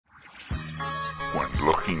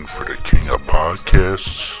looking for the king of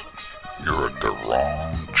podcasts? You're at the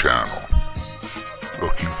wrong channel.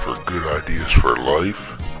 Looking for good ideas for life?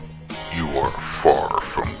 You are far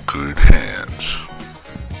from good hands.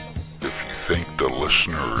 If you think the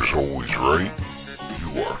listener is always right,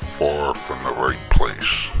 you are far from the right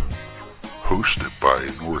place. Hosted by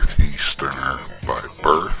a Northeasterner by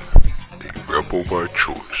birth, a rebel by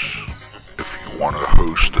choice. If you want a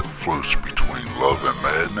host that floats between love and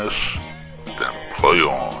madness, then play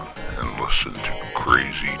on and listen to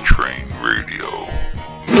Crazy Train Radio.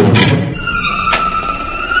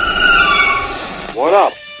 What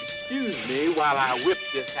up? Excuse me while I whip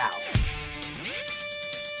this out.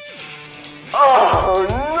 Oh,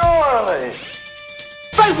 gnarly!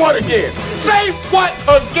 Say what again? Say what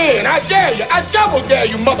again? I dare you. I double dare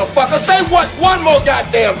you, motherfucker. Say what one more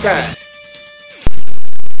goddamn time.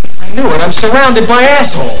 I knew it. I'm surrounded by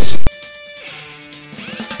assholes.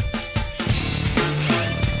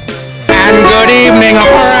 And good evening,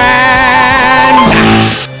 friend.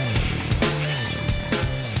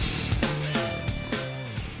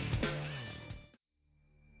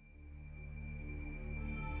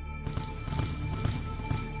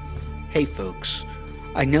 Hey folks,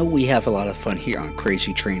 I know we have a lot of fun here on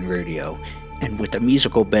Crazy Train Radio, and with the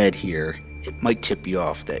musical bed here, it might tip you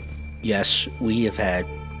off that, yes, we have had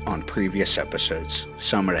on previous episodes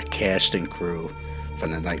some of the cast and crew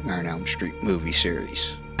from the Nightmare on Elm Street movie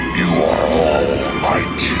series. You are all my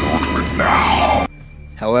children now.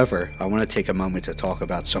 However, I want to take a moment to talk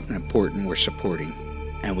about something important we're supporting,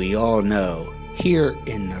 and we all know, here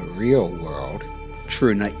in the real world,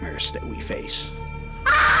 true nightmares that we face.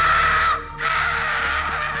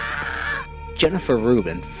 Jennifer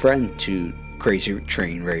Rubin, friend to Crazy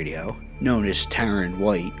Train Radio, known as Taryn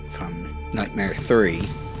White from Nightmare 3.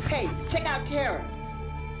 Hey, check out Tara.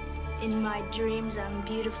 In my dreams, I'm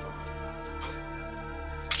beautiful.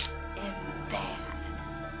 And bad.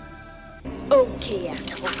 Okay,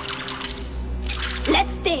 asshole.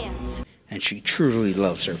 Let's dance. And she truly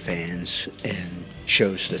loves her fans and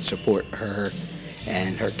shows that support her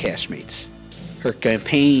and her castmates. Her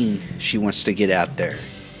campaign she wants to get out there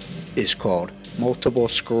is called Multiple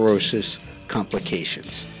Sclerosis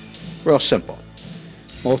Complications. Real simple.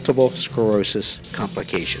 Multiple Sclerosis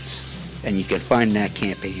Complications. And you can find that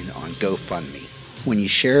campaign on GoFundMe. When you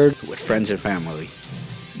share it with friends and family,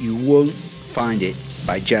 you won't find it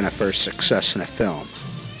by Jennifer's success in a film.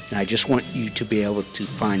 And I just want you to be able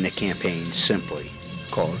to find the campaign simply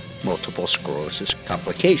called Multiple Sclerosis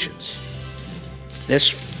Complications.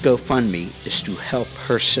 This GoFundMe is to help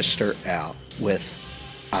her sister out with,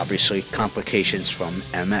 obviously, complications from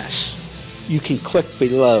MS. You can click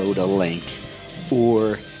below the link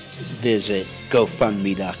or visit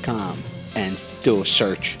GoFundMe.com and do a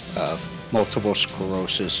search of Multiple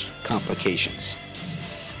Sclerosis Complications.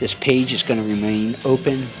 This page is going to remain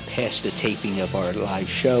open past the taping of our live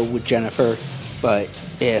show with Jennifer, but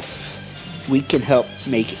if we can help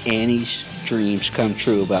make Annie's dreams come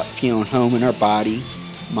true about feeling home in her body,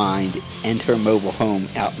 mind, and her mobile home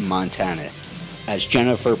out in Montana, as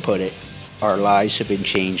Jennifer put it, our lives have been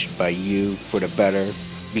changed by you for the better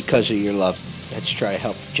because of your love. Let's try to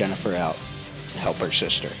help Jennifer out and help her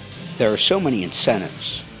sister. There are so many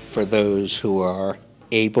incentives for those who are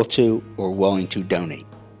able to or willing to donate,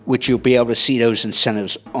 which you'll be able to see those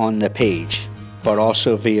incentives on the page, but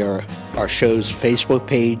also via our show's Facebook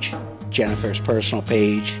page, Jennifer's personal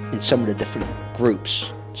page, and some of the different groups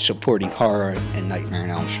supporting horror and Nightmare on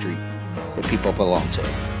Elm Street that people belong to.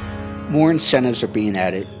 More incentives are being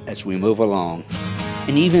added as we move along,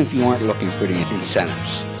 and even if you aren't looking for the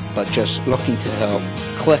incentives, but just looking to help,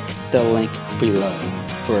 click the link below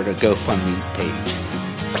for the GoFundMe page.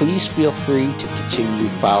 Please feel free to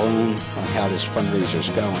continue following on how this fundraiser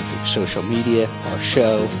is going through social media, our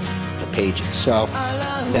show, the page itself.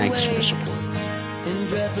 Thanks for the support.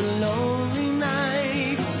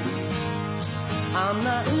 I'm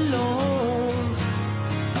not alone.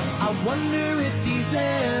 I wonder if these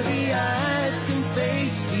heavy eyes can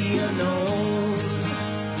face the unknown.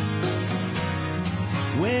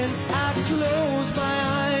 When I close my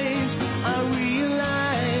eyes, I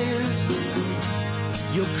realize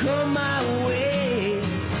you'll come my way.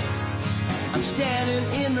 I'm standing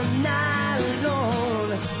in the night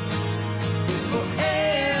alone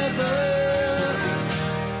forever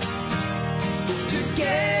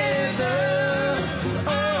together.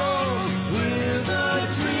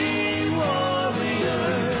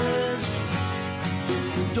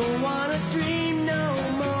 Don't wanna dream no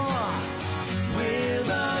more. We're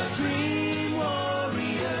the dream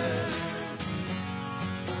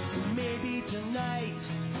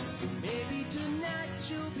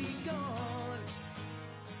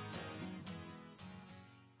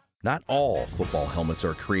Not all football helmets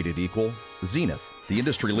are created equal. Zenith, the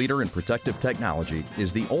industry leader in protective technology,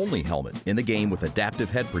 is the only helmet in the game with adaptive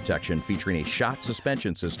head protection featuring a shock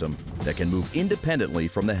suspension system that can move independently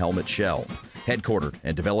from the helmet shell. Headquartered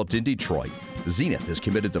and developed in Detroit, Zenith is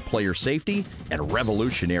committed to player safety and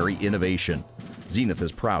revolutionary innovation. Zenith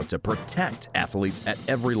is proud to protect athletes at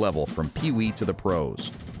every level from Pee-wee to the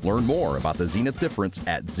pros. Learn more about the Zenith difference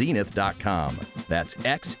at zenith.com. That's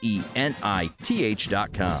XENITH.com.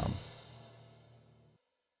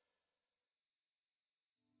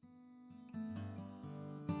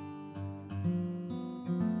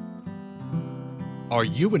 Are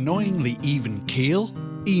you annoyingly even keel?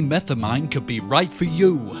 E-methamine could be right for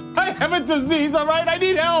you. I have a disease, all right? I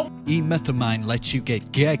need help. E-methamine lets you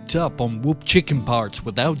get gagged up on whoop chicken parts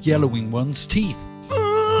without yellowing one's teeth.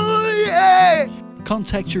 Yeah.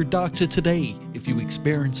 Contact your doctor today if you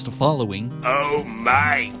experience the following. Oh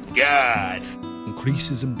my God.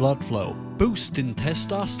 Increases in blood flow, boost in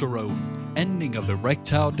testosterone, ending of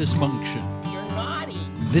erectile dysfunction. You're naughty.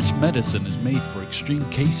 This medicine is made for extreme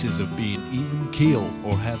cases of being even keel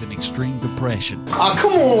or having extreme depression. Oh,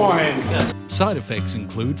 come on. Side effects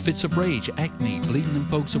include fits of rage, acne, bleeding in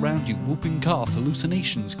folks around you, whooping cough,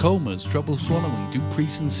 hallucinations, comas, trouble swallowing,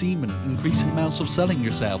 decrease in semen, increasing amounts of selling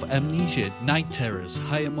yourself, amnesia, night terrors,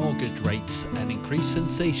 higher mortgage rates, and increased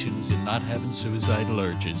sensations in not having suicidal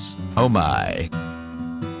urges. Oh my.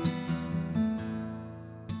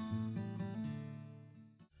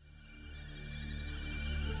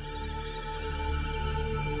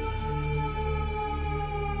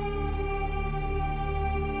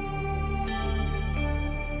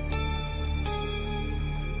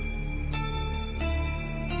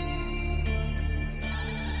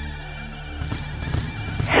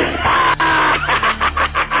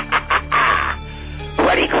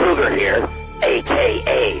 Freddy Krueger here,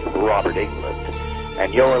 a.k.a. Robert England,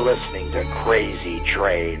 and you're listening to Crazy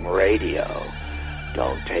Train Radio.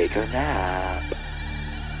 Don't take a nap.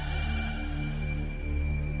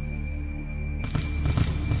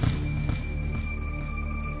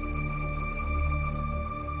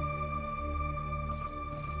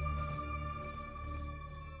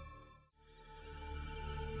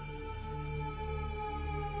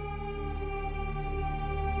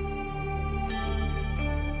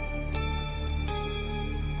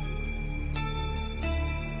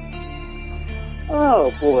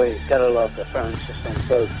 Oh boy, gotta love the phone system,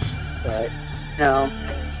 folks. But no,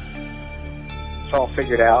 it's all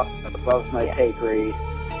figured out above my pay grade.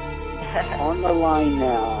 On the line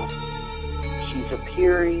now, she's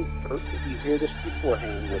appearing. You hear this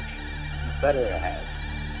beforehand, which you better have.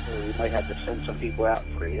 So we might have to send some people out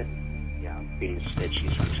for you. Yeah, being that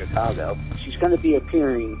she's from Chicago. She's going to be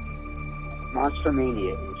appearing at Monster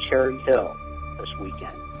Mania in Cherry Hill this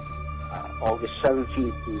weekend, August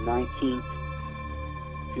 17th through 19th.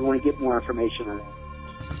 If you want to get more information on it,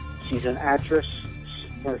 she's an actress,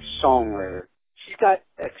 singer, songwriter. She's got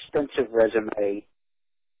an extensive resume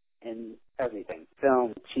in everything,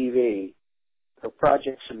 film, TV, her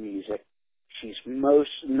projects and music. She's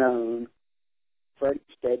most known for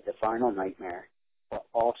Freddy's Dead, The Final Nightmare, but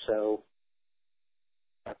also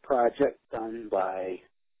a project done by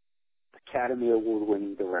Academy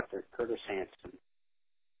Award-winning director Curtis Hanson.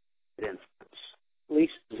 It influenced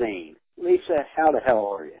Lisa Zane. Lisa, how the hell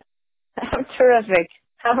are you? I'm terrific.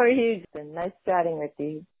 How are you doing? Nice chatting with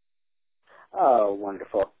you. Oh,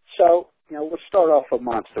 wonderful. So, we'll start off with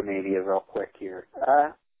Monster Mania real quick here.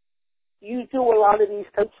 You do a lot of these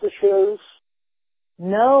types of shows?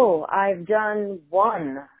 No, I've done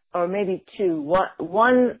one, or maybe two.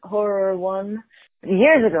 One horror one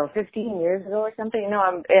years ago, 15 years ago or something. No,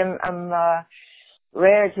 I'm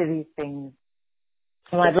rare to these things.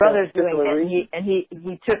 My brother's doing it, and he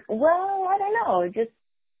took, well, I don't know, just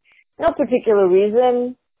no particular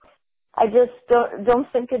reason. I just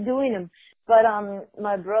don't think of doing them. But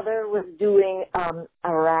my brother was doing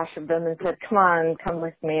a rash of them and said, come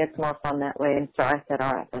with me, it's more fun that way. And so I said,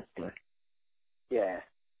 all right, let's do it. Yeah,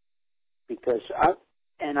 because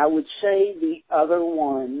I would say the other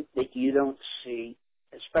one that you don't see,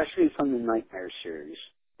 especially from the Nightmare series,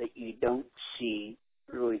 that you don't see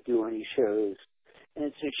really do any shows. And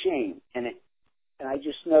it's a shame. And I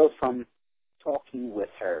just know from talking with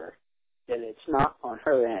her that it's not on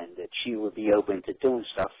her end that she would be open to doing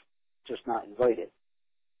stuff, just not invited,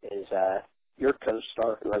 is your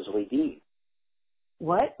co-star, Leslie Dean.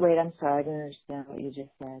 What? Wait, I'm sorry. I didn't understand what you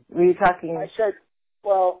just said. Were you talking? I said,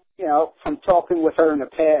 well, from talking with her in the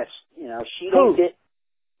past, she didn't get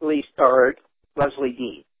Leslie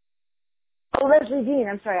Dean. Oh, Leslie Dean.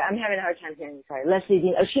 I'm sorry. I'm having a hard time hearing you. Sorry. Leslie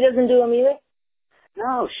Dean. Oh, she doesn't do them either?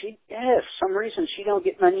 No, for some reason she don't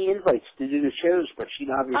get many invites to do the shows, but she'd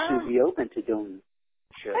obviously be open to doing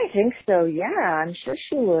shows. I think so, yeah. I'm sure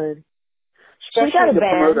she would. Especially She's got a to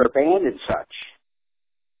band. promote her band and such.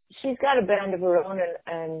 She's got a band of her own,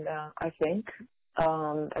 and I think,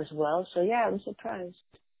 as well. So, yeah, I'm surprised.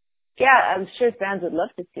 Yeah, I'm sure fans would love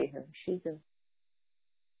to see her. She's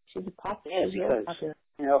a popular. Yeah, she's really because,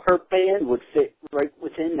 popular. her band would fit right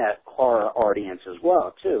within that horror audience as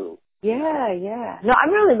well, too. Yeah, yeah. No,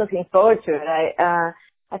 I'm really looking forward to it.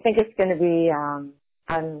 I think it's going to be,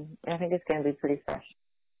 I think it's going to be pretty fresh.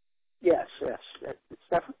 Yes. It's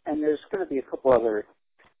definitely, and there's going to be a couple other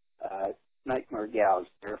Nightmare gals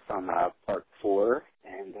there from Part 4,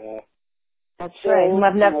 and that's so,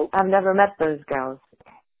 right. I've never met those gals.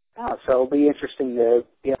 Oh, so it'll be interesting to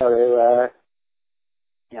be able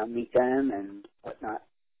to meet them and whatnot.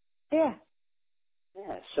 Yeah.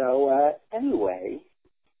 Yeah. So anyway.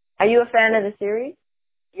 Are you a fan of the series?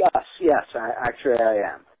 Yes. I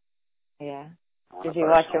am. Yeah. Did you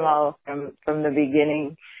watch them all from the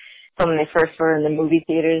beginning, from when they first were in the movie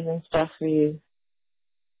theaters and stuff?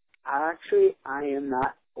 Actually, I am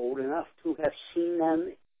not old enough to have seen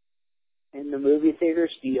them in the movie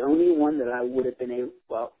theaters. The only one that I would have been able,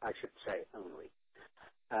 well, I should say only,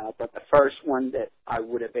 but the first one that I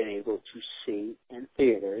would have been able to see in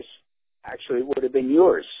theaters actually would have been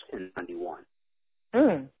yours in 91.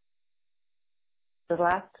 The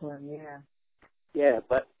last one, yeah. Yeah,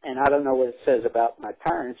 and I don't know what it says about my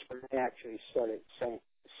parents, but they actually started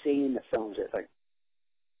seeing the films at like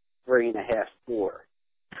 3.5, 4.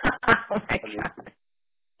 Oh my God.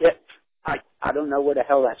 Yeah, I don't know where the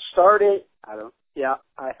hell that started.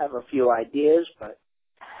 I have a few ideas, but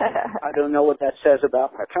I don't know what that says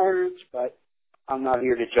about my parents, but I'm not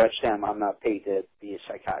here to judge them. I'm not paid to be a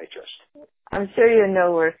psychiatrist. I'm sure you're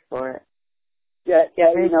no worse for it. Yeah,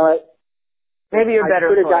 maybe, you know what? Maybe you're better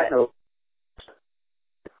for it.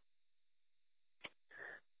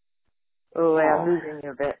 Oh, I'm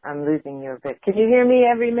losing you a bit. Can you hear me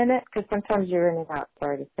every minute? Because sometimes you're in and out,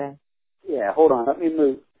 sorry to say. Yeah, hold on. Let me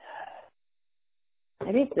move.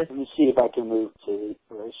 Let me see if I can move to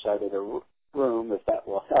the other side of the room, if that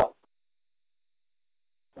will help.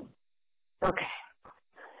 Okay.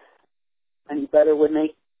 Any better with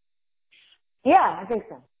me? Yeah, I think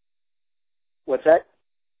so. What's that?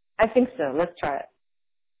 I think so. Let's try it.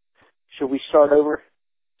 Should we start over?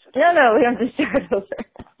 No, we don't have to start over.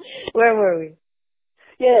 Where were we?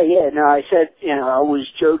 Yeah. No, I said, I was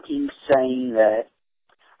joking saying that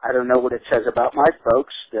I don't know what it says about my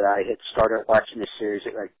folks that I had started watching the series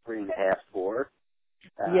at like 3.5, 4.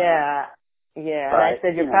 Yeah. And I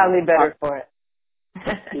said you're probably better for it.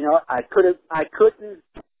 I could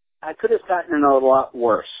have gotten a lot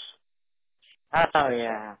worse. Oh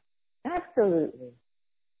yeah, absolutely.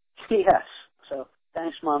 Yes. So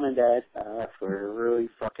thanks, Mom and Dad, for really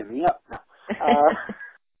fucking me up.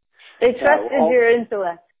 They trusted your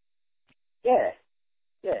intellect. Yeah,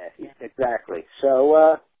 exactly.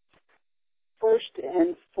 So first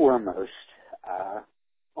and foremost,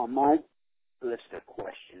 on my list of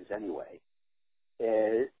questions, anyway,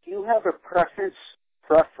 do you have a preference,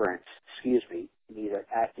 in either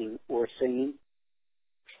acting or singing?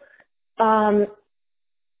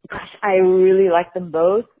 Gosh, I really like them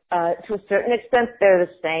both. To a certain extent, they're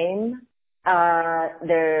the same.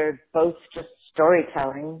 They're both just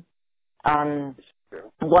storytelling.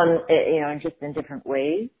 One, just in different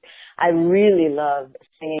ways. I really love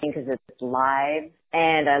singing because it's live,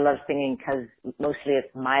 and I love singing because mostly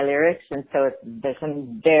it's my lyrics, and so there's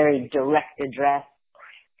some very direct address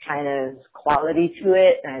kind of quality to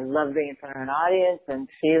it, and I love being in front of an audience and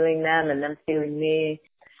feeling them and them feeling me.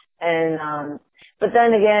 And but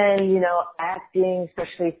then again, acting,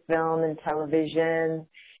 especially film and television,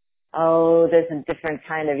 there's a different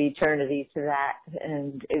kind of eternity to that,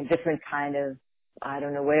 and a different kind of,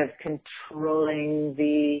 way of controlling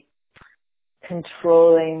the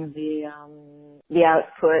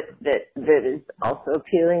output that is also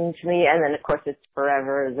appealing to me. And then of course it's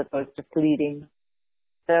forever as opposed to fleeting.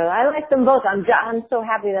 So I like them both. I'm so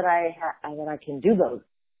happy that I can do both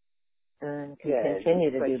and can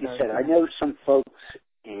continue to do both. Like you said, I know some folks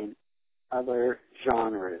in other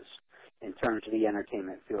genres in terms of the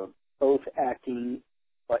entertainment field, both acting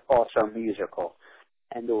but also musical,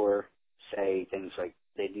 and or say things like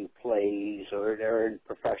they do plays or they're in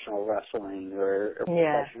professional wrestling or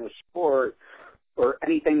professional sport or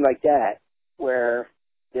anything like that, where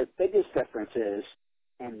the biggest difference is,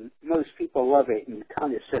 and most people love it, and you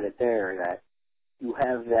kind of said it there, that you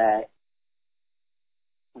have that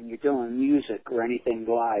when you're doing music or anything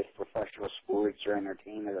live, professional sports or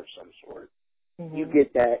entertainment of some sort. you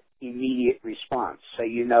get that immediate response, so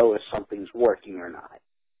you know if something's working or not.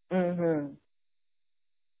 Mhm.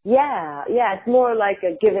 Yeah, it's more like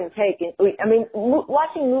a give and take. I mean,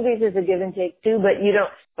 watching movies is a give and take too,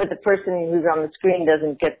 but the person who's on the screen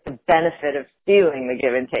doesn't get the benefit of feeling the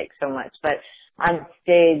give and take so much. But on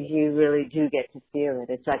stage, you really do get to feel it.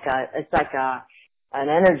 It's like an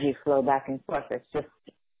energy flow back and forth. It's just,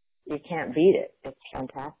 you can't beat it. It's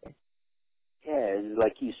fantastic. Yeah, and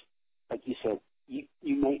like you said, you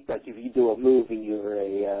may, like if you do a movie or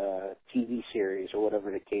a TV series or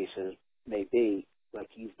whatever the case may be, like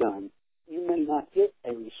you've done, you may not get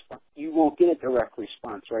a response. You won't get a direct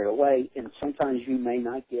response right away, and sometimes you may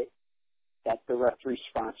not get that direct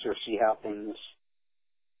response or see how things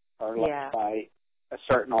are liked by a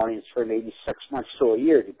certain audience for maybe 6 months to a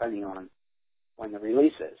year, depending on when the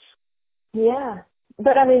release is. Yeah,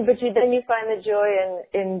 but then you find the joy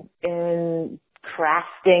in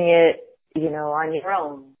crafting it, on your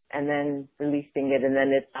own, and then releasing it, and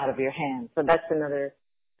then it's out of your hands. So that's another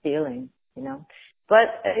feeling,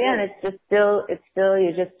 But again, it's still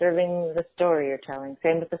you're just serving the story you're telling.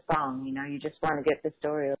 Same with the song, you just want to get the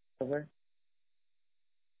story over.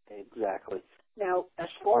 Exactly. Now, as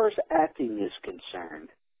far as acting is concerned,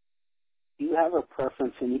 do you have a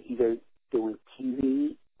preference in either doing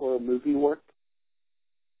TV or movie work?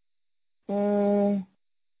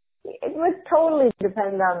 It would totally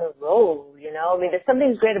depend on the role, There's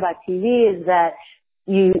something great about TV is that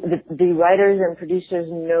the writers and producers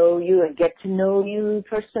know you and get to know you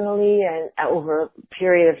personally and over a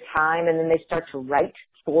period of time, and then they start to write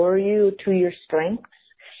for you to your strengths,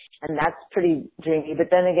 and that's pretty dreamy. But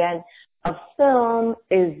then again, a film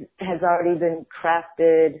has already been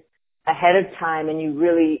crafted ahead of time, and you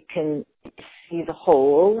really can see the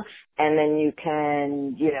whole, and then you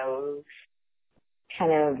can,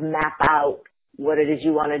 kind of map out what it is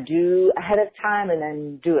you want to do ahead of time and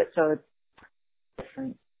then do it. So it's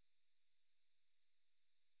different.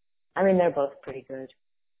 They're both pretty good.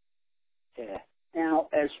 Yeah. Now,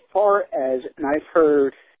 as far as, and I've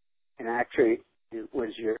heard, and actually it was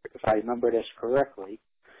if I remember this correctly,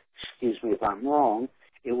 excuse me if I'm wrong,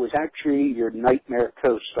 it was actually your Nightmare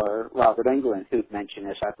co-star, Robert Englund, who mentioned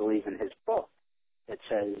this, I believe, in his book. It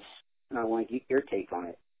says, and I want to get your take on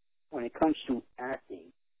it, when it comes to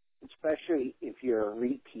acting, especially if you're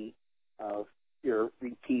repeating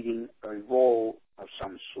a role of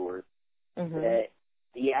some sort, that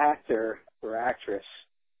the actor or actress,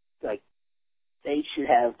 like, they should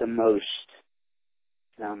have the most,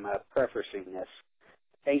 and I'm prefacing this,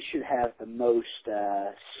 they should have the most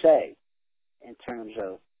say in terms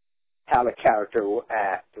of how the character will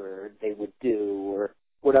act or they would do or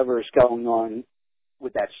whatever is going on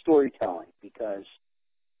with that storytelling, because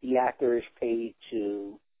the actor is paid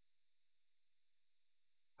to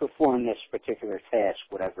perform this particular task,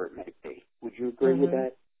 whatever it may be. Would you agree with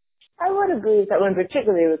that? I would agree with that one,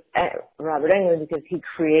 particularly with Robert Englund, because he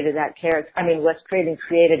created that character. Wes Craven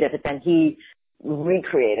created it, but then he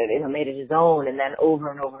recreated it, made it his own, and then over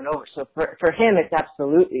and over and over. So for him, it's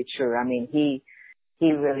absolutely true.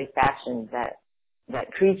 He really fashioned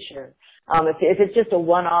that creature. If it's just a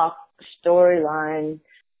one-off storyline,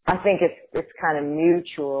 I think it's kind of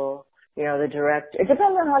mutual. The director. It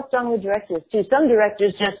depends on how strong the director is too. Some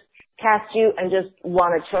directors just cast you and just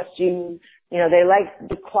want to trust you. They like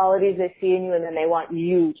the qualities they see in you, and then they want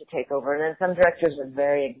you to take over. And then some directors are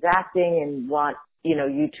very exacting and want you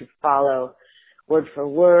to follow word for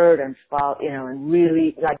word and follow and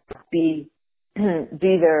really like be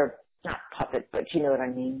their, not puppet, but you know what I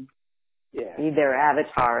mean. Yeah. Be their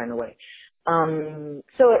avatar in a way.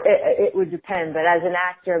 So it would depend, but as an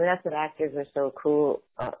actor, that's what actors are so cool.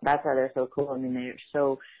 That's why they're so cool.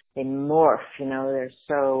 They morph, they're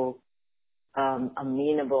so,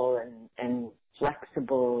 amenable and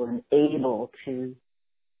flexible and able to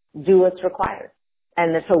do what's required.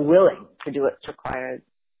 And they're so willing to do what's required.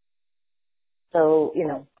 So,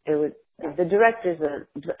 the directors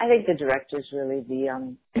I think the director's really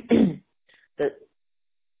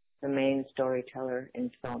the main storyteller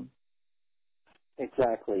in film.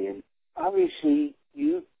 Exactly, and obviously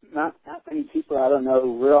not many people, I don't know,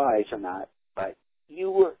 realize or not, but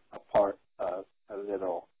you were a part of a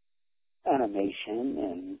little animation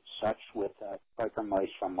and such with Biker Mice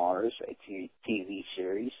from Mars, a TV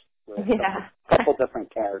series with a couple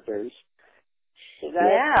different characters. Is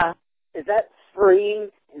that freeing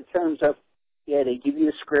in terms of, they give you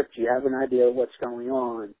a script, you have an idea of what's going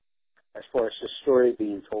on as far as the story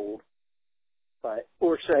being told, but,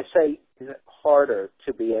 or should I say, is it harder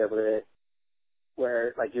to be able to,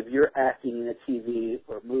 where, like, if you're acting in a TV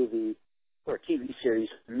or movie, or TV series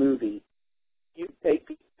movie,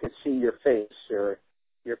 can see your face or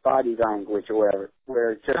your body language or whatever,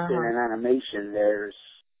 where just in an animation there's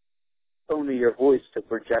only your voice to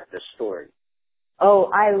project a story.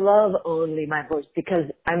 Oh, I love only my voice because,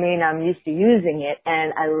 I mean, I'm used to using it,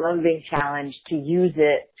 and I love being challenged to use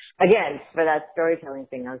it, again, for that storytelling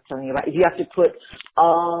thing I was telling you about. You have to put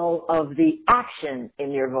all of the action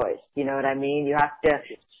in your voice, you know what I mean? You have to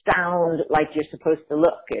sound like you're supposed to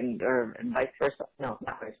look, and vice versa. No,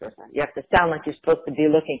 not vice versa. You have to sound like you're supposed to be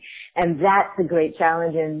looking, and that's a great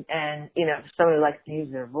challenge, and you know, for someone who likes to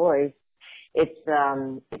use their voice, it's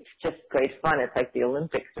just great fun. It's like the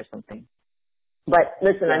Olympics or something. But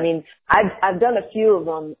listen, I mean, I've done a few of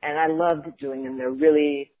them, and I loved doing them. They're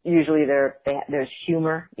really, usually there's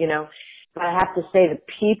humor, you know. But I have to say, the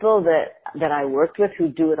people that I worked with who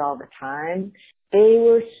do it all the time, they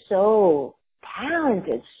were so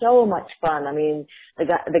talented, so much fun. I mean,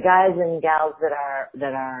 the guys and gals that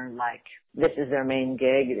are like, this is their main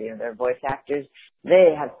gig, you know, they're voice actors.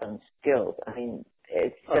 They have some skills. I mean,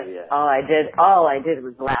 it's just all I did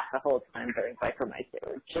was laugh the whole time during Biker Mice. They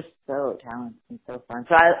were just so talented and so fun.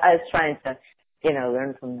 So I was trying to, you know,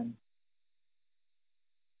 learn from them.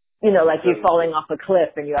 You know, like you're falling off a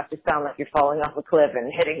cliff and you have to sound like you're falling off a cliff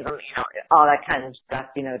and hitting them, you know, all that kind of stuff,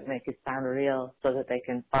 you know, to make it sound real so that they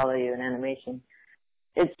can follow you in animation.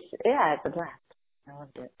 It's a blast. I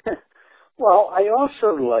loved it. Well, I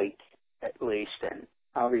also like, at least, and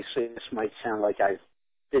obviously this might sound like I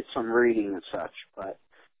did some reading and such, but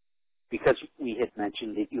because we had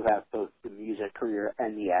mentioned that you have both the music career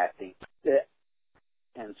and the acting,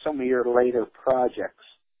 and some of your later projects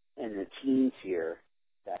in the teens here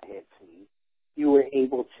that hit me, you were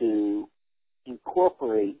able to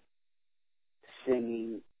incorporate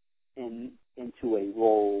singing into a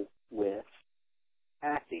role with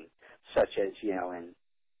acting, such as, you know, in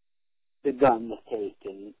The Gun, The Take,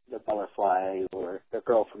 and The Butterfly, or The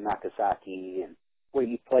Girl from Nagasaki, and where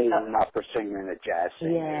you played an opera singer and a jazz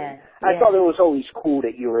singer. Yeah. I thought it was always cool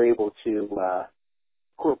that you were able to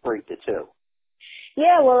incorporate the two.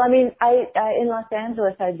 Yeah, well, I mean, I in Los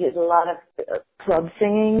Angeles, I did a lot of club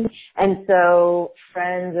singing, and so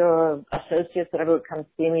friends or associates, whatever, would come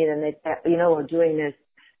see me, and they'd say, you know, we're doing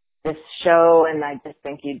this show, and I just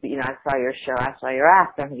think you'd be, you know, I saw your show, I saw your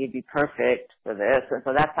act, I think you'd be perfect for this, and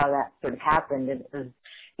so that's how that sort of happened, and it was,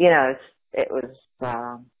 you know, it was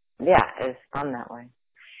fun that way.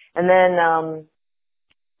 And then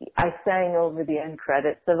I sang over the end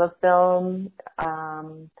credits of a film,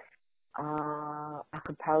 a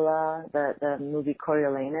cappella, the movie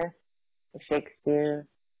Coriolanus, the Shakespeare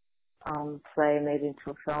play made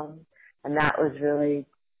into a film, and that was really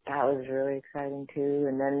exciting too.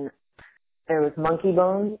 And then there was Monkey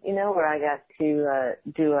Bones, you know, where I got to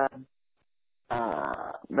do a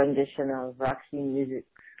rendition of Roxy Music's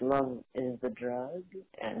Love is the Drug,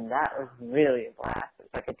 and that was really a blast.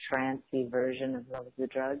 It's like a trancey version of Love is the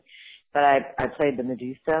Drug, but I played the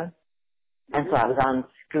Medusa, and so I was on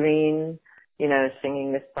screen, you know,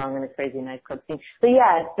 singing this song in a crazy nightclub scene. So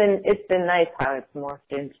yeah, it's been nice how it's morphed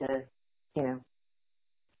into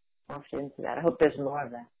that. I hope there's more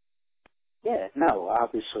of that. Yeah, no,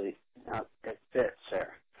 obviously, it fits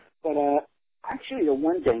there. But actually, the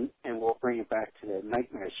one thing, and we'll bring it back to the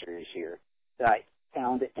Nightmare series here, that I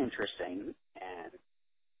found interesting and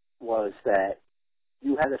was that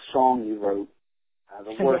you had a song you wrote,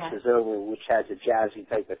 The Worst Is Over, which has a jazzy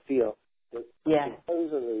type of feel, that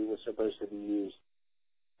supposedly was supposed to be used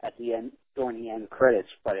at the end, during the end credits,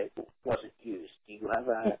 but it wasn't used. Do you have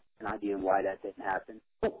an idea why that didn't happen?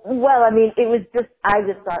 Well, I mean, it was just, I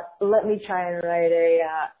just thought, let me try and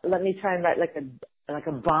write like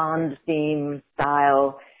a Bond theme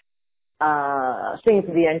style sing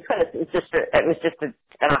to the end credits. It was just an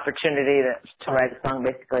opportunity to write a song,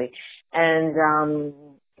 basically. And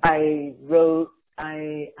I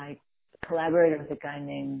collaborated with a guy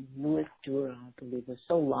named Louis Dura, I believe. It was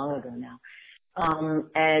so long ago now.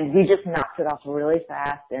 And we just knocked it off really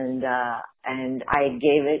fast, and I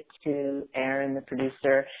gave it to Aaron, the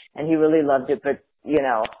producer, and he really loved it, but, you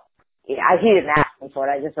know, he didn't ask me for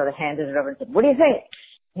it. I just sort of handed it over and said, what do you think?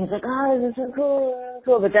 He's like, oh, this is so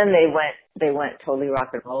cool. But then they went totally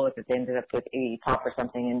rock and roll with it. They ended up with Iggy Pop or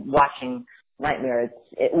something, and watching Nightmare,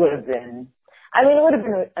 it would have been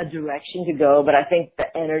a direction to go, but I think the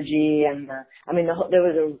energy and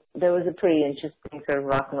there was a pretty interesting sort of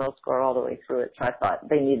rock and roll score all the way through it, so I thought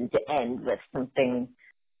they needed to end with something,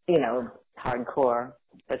 you know, hardcore.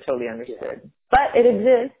 I totally understood. Yeah. But it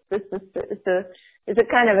exists. It's a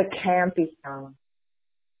kind of a campy song.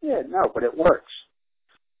 Yeah, no, but it works.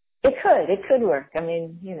 It could work. I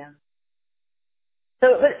mean, you know.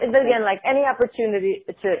 So, but again, like any opportunity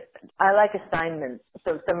I like assignments.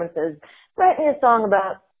 So if someone says, write me a song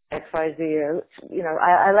about X, Y, Z, or,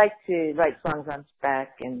 I like to write songs on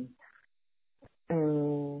spec and,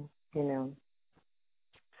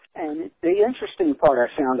 And the interesting part I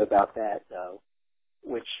found about that, though,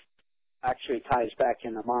 which actually ties back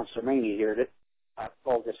into Monster Mania here, that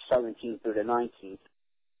August 17th through the 19th,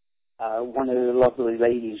 one of the lovely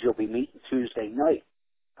ladies you'll be meeting Tuesday night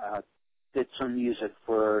did some music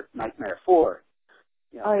for Nightmare 4.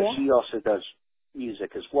 She also does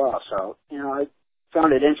music as well. So, I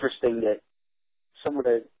found it interesting that some of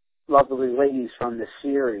the lovely ladies from the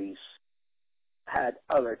series had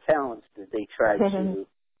other talents that they tried to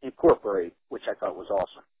incorporate, which I thought was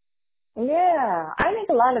awesome. Yeah, I think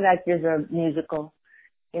a lot of actors are musical,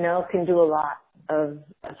 can do a lot of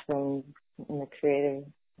things in the creative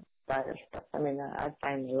side of stuff. I mean, I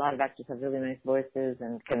find a lot of actors have really nice voices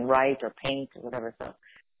and can write or paint or whatever, so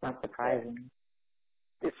it's not surprising.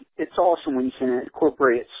 It's awesome when you can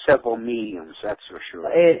incorporate several mediums, that's for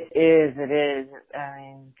sure. It is. I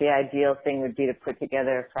mean, the ideal thing would be to put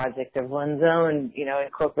together a project of one's own,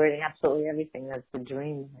 incorporating absolutely everything. That's the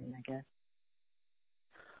dream, I guess.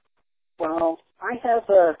 Well, I have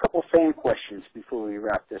a couple fan questions before we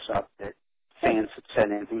wrap this up that fans have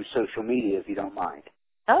sent in through social media, if you don't mind.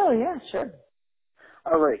 Oh, yeah, sure.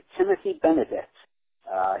 All right, Timothy Benedict.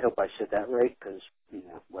 I hope I said that right, because,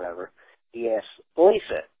 whatever. He asked,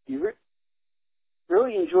 Lisa, you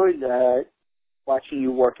really enjoyed watching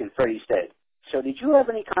you work in Freddy's Dead. So did you have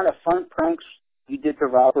any kind of fun pranks you did to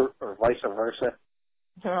Robert or vice versa?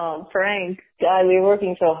 Oh, pranks. God, we were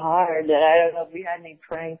working so hard that I don't know if we had any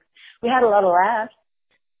pranks. We had a lot of laughs,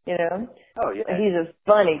 Oh, yeah. He's a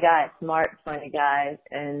funny guy, smart, funny guy.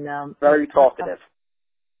 And very talkative.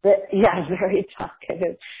 Yeah, very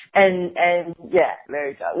talkative. And yeah,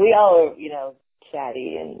 very talkative. We all were,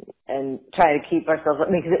 chatty and try to keep ourselves up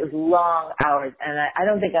because it was long hours. And I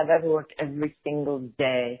don't think I've ever worked every single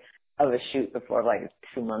day of a shoot before, like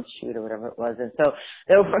a 2-month shoot or whatever it was. And so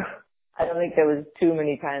I don't think there was too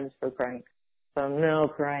many times for pranks. So no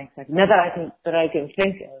pranks. Not that I can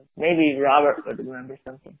think of. Maybe Robert would remember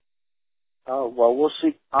something. Oh, well, we'll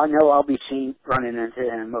see. I know I'll be running into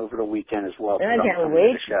him over the weekend as well. And I can't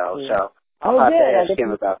wait. To the show, so I'll have to ask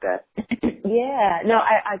him about that. Yeah. No,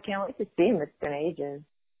 I can't wait to see him. It's been ages.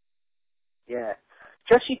 Yeah.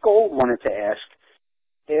 Jesse Gold wanted to ask,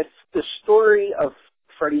 if the story of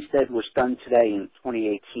Freddy's Dead was done today in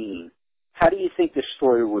 2018, how do you think the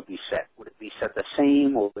story would be set? Would it be set the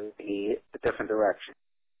same or would it be a different direction?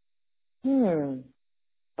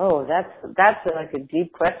 Oh, that's like a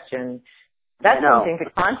deep question. That's something to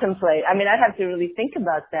contemplate. I mean, I'd have to really think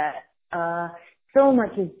about that. So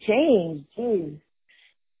much has changed. Jeez.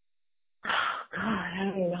 Oh, God, I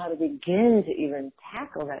don't even know how to begin to even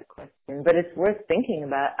tackle that question, but it's worth thinking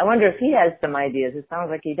about. I wonder if he has some ideas. It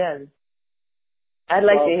sounds like he does. I'd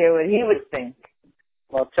like to hear what he would think.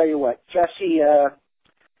 Well, I'll tell you what, Jesse,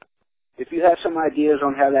 if you have some ideas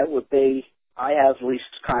on how that would be, I have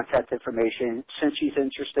Lisa's contact information. Since she's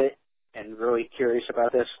interested and really curious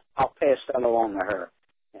about this, I'll pass that along to her.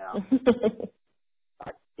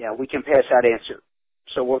 Yeah, we can pass that answer.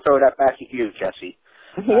 So we'll throw that back at you, Jesse.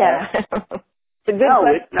 Yeah.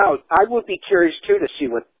 No, I would be curious, too, to see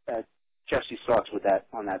what Jesse's thoughts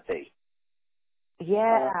on that be.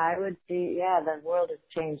 Yeah, I would see. Yeah, the world has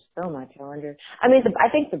changed so much. I wonder. I mean, I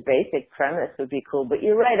think the basic premise would be cool, but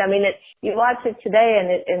you're right. I mean, you watch it today,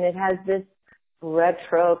 and it has this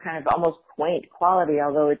retro kind of almost quaint quality.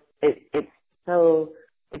 Although it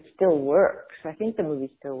still works. I think the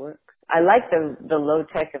movie still works. I like the low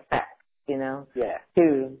tech effects. Yeah.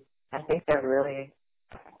 Too. I think they're really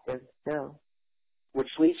effective still. Which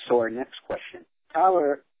leads to our next question.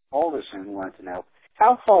 Tyler Alderson wanted to know,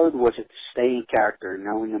 how hard was it to stay in character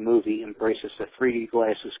knowing the movie embraces the 3D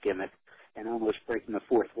glasses gimmick and almost breaking the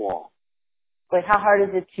fourth wall? Wait, how hard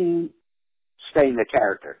is it to... Stay in the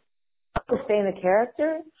character. Oh, stay in the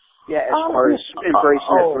character? Yeah, as far as embracing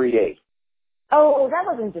the 3D. Oh, that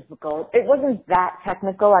wasn't difficult. It wasn't that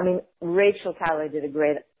technical. I mean, Rachel Taylor did a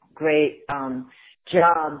great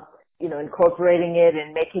job, incorporating it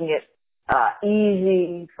and making it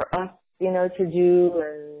easy for us, to do.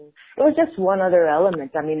 And it was just one other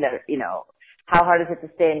element. I mean, how hard is it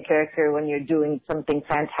to stay in character when you're doing something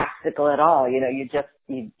fantastical at all? You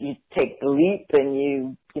take the leap and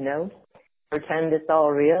you pretend it's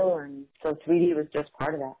all real. And so 3D was just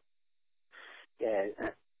part of that. Yeah.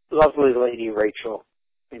 Lovely lady Rachel.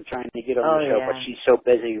 Been trying to get on the show, but she's so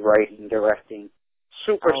busy writing, directing.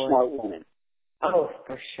 Super smart woman. Oh,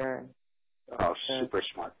 for sure. Oh, super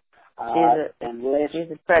smart. And last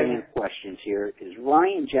fan questions here is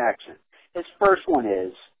Ryan Jackson. His first one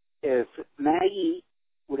is, if Maggie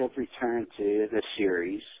would have returned to the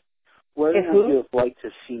series, where would you have liked to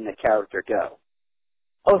have seen the character go?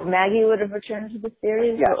 Oh, if Maggie would have returned to the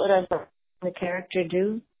series, yes. What would I have the character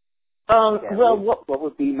do? What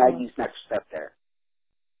would be Maggie's next step there?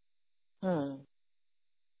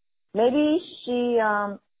 Maybe she,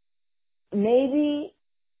 maybe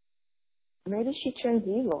she turns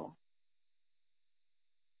evil.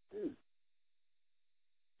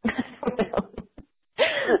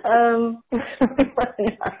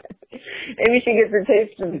 Maybe she gets a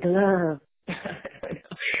taste of the glove.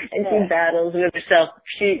 And she battles with herself.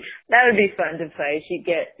 That would be fun to play. She's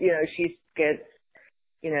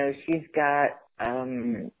got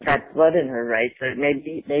that blood in her, right? So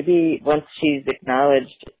maybe once she's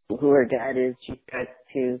acknowledged who her dad is, she starts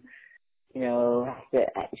to,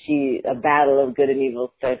 a battle of good and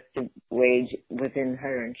evil starts to wage within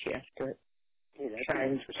her, and she has to try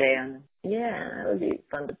and stay on. Yeah, that would be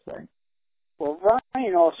fun to play. Well,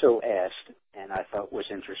 Ryan also asked, and I thought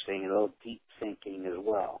was interesting, a little deep thinking as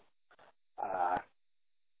well,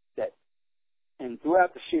 that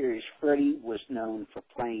throughout the series, Freddy was known for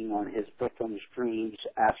playing on his victims' dreams,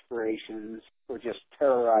 aspirations, or just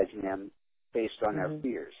terrorizing them based on their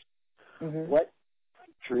fears. What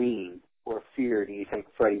dream or fear do you think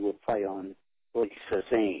Freddy would play on Lisa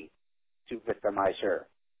Zane to victimize her?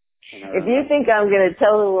 If you think I'm going to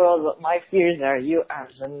tell the world what my fears are,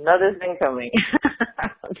 there's another thing coming.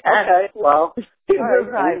 Okay, well, super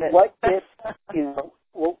private. What if,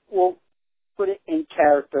 we'll put it in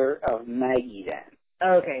character of Maggie then.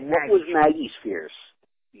 Okay, Maggie. What was Maggie's fears,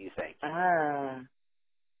 do you think? I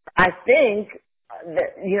think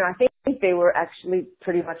I think they were actually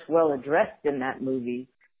pretty much well addressed in that movie.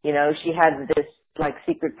 She had this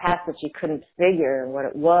secret past that she couldn't figure what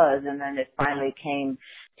it was, and then it finally came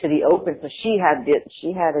to the open. So she had the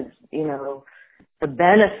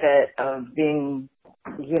benefit of being,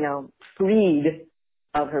 freed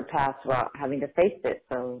of her past without having to face it.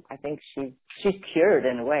 So I think she's cured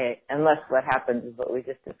in a way, unless what happens is what we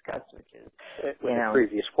just discussed, which is the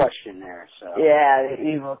previous question there. So yeah, the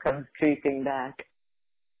evil comes creeping back.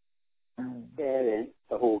 And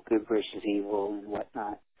the whole good versus evil and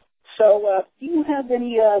whatnot. So, do you have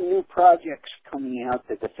any new projects coming out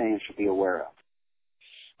that the fans should be aware of?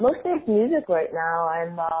 Mostly it's music right now.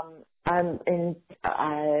 I'm in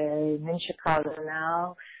Chicago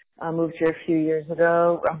now. I moved here a few years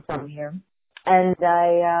ago. I'm from here, and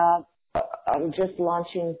I'm just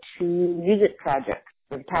launching 2 music projects.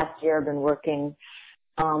 For the past year, I've been working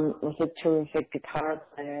with a terrific guitar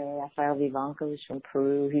player, Rafael Vivanco, who's from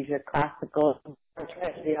Peru. He's a classical.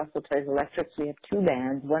 He also plays electric. So we have 2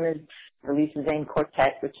 bands. One is the Lisa Zane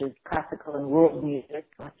Quartet, which is classical and world music,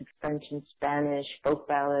 lots of French and Spanish, folk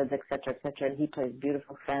ballads, etc., etc. And he plays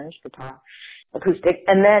beautiful Spanish guitar, acoustic.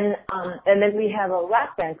 And then we have a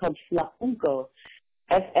rock band called Flapunco,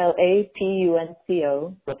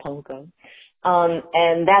 Flapunco, Flapunco.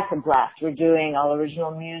 And that's a blast. We're doing all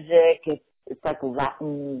original music. It's like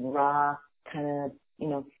Latin rock, kind of,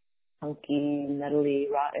 funky, metally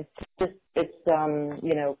rock. It's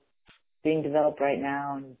being developed right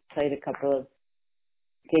now, and played a couple of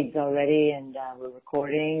gigs already, and we're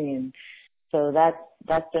recording, and so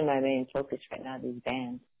that's been my main focus right now, these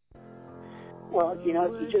bands. Well, you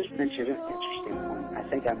just mentioned an interesting point. I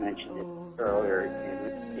think I mentioned it earlier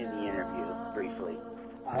in the interview briefly.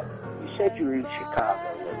 You said you were in Chicago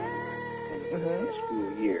living in the past few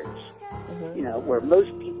years. Where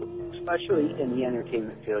most people, especially in the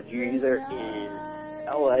entertainment field, you're either in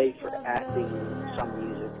LA for acting, some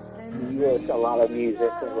music, New York, a lot of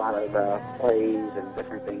music, a lot of plays and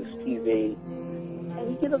different things, TV,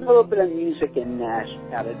 and you get a little bit of music in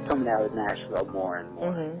coming out of Nashville more and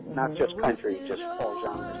more, not just country, just all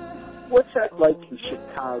genres. What's that like in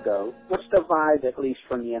Chicago? What's the vibe, at least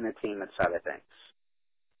from the entertainment side of things?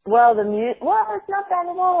 Well, it's not bad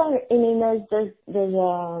at all. I mean,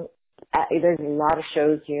 there's a lot of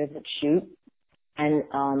shows here that shoot,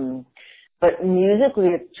 and but musically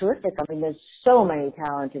it's terrific. I mean, there's so many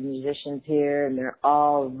talented musicians here, and they're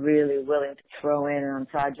all really willing to throw in on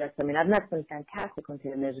projects. I mean, I've met some fantastic ones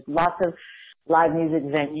here, and there's lots of live music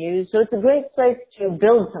venues, so it's a great place to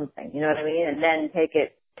build something, you know what I mean, and then take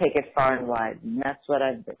it far and wide. And that's what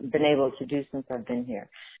I've been able to do since I've been here.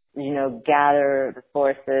 Gather the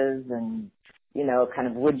forces and kind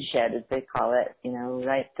of woodshed, as they call it,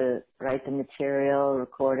 write the material,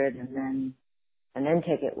 record it, and then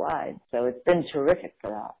take it wide. So it's been terrific for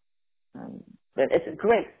that. But it's a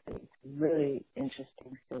great city. It's a really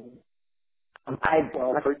interesting city.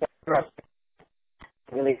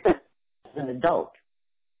 adult.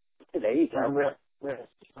 There you go. Really.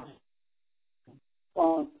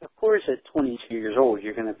 Well, of course, at 22 years old,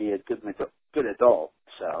 you're going to be a good adult.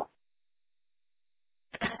 So.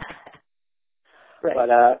 Right. But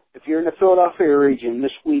if you're in the Philadelphia region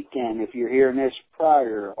this weekend, if you're hearing this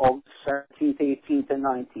prior, August 17th, 18th, and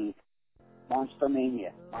 19th,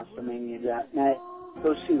 Monstermania, monstermania.net.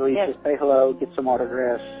 Go see Lisa, yes. Say hello, get some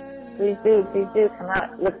autographs. Please do come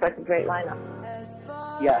out. Looks like a great lineup.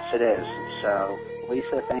 Yes, it is. So,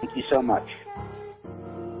 Lisa, thank you so much.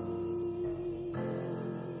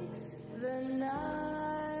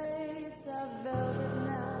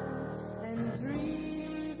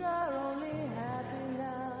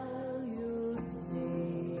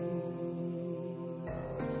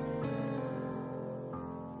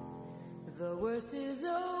 The worst is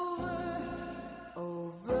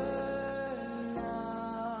over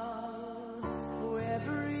now. We're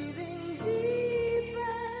breathing deep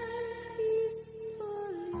and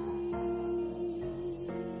peacefully.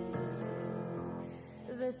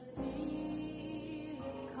 The seas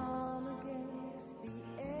are calm again. The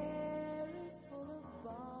air is full of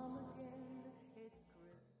balm again. It's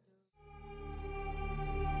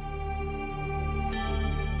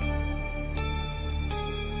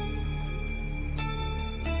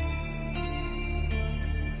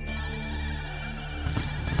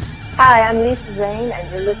Hi, I'm Lisa Zane, and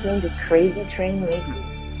you're listening to Crazy Train Radio.